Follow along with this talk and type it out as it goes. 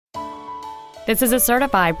This is a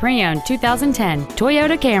certified pre-owned 2010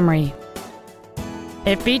 Toyota Camry.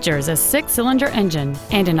 It features a 6-cylinder engine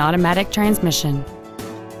and an automatic transmission.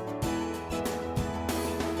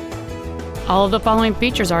 All of the following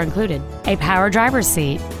features are included: a power driver's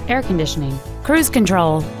seat, air conditioning, cruise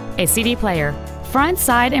control, a CD player, front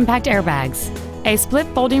side impact airbags, a split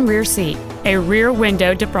folding rear seat, a rear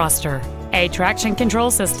window defroster, a traction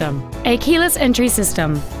control system, a keyless entry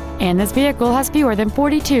system, and this vehicle has fewer than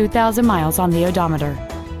 42,000 miles on the odometer.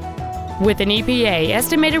 With an EPA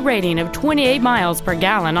estimated rating of 28 miles per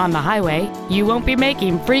gallon on the highway, you won't be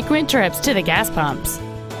making frequent trips to the gas pumps.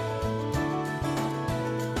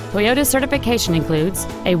 Toyota's certification includes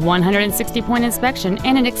a 160-point inspection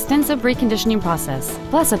and an extensive reconditioning process,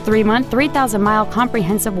 plus a 3-month, 3,000-mile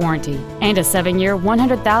comprehensive warranty and a 7-year,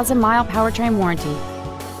 100,000-mile powertrain warranty.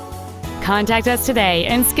 Contact us today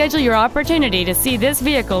and schedule your opportunity to see this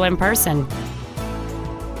vehicle in person.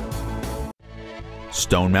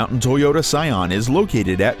 Stone Mountain Toyota Scion is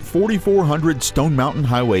located at 4400 Stone Mountain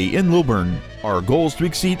Highway in Lilburn. Our goal is to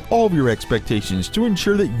exceed all of your expectations to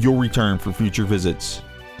ensure that you'll return for future visits.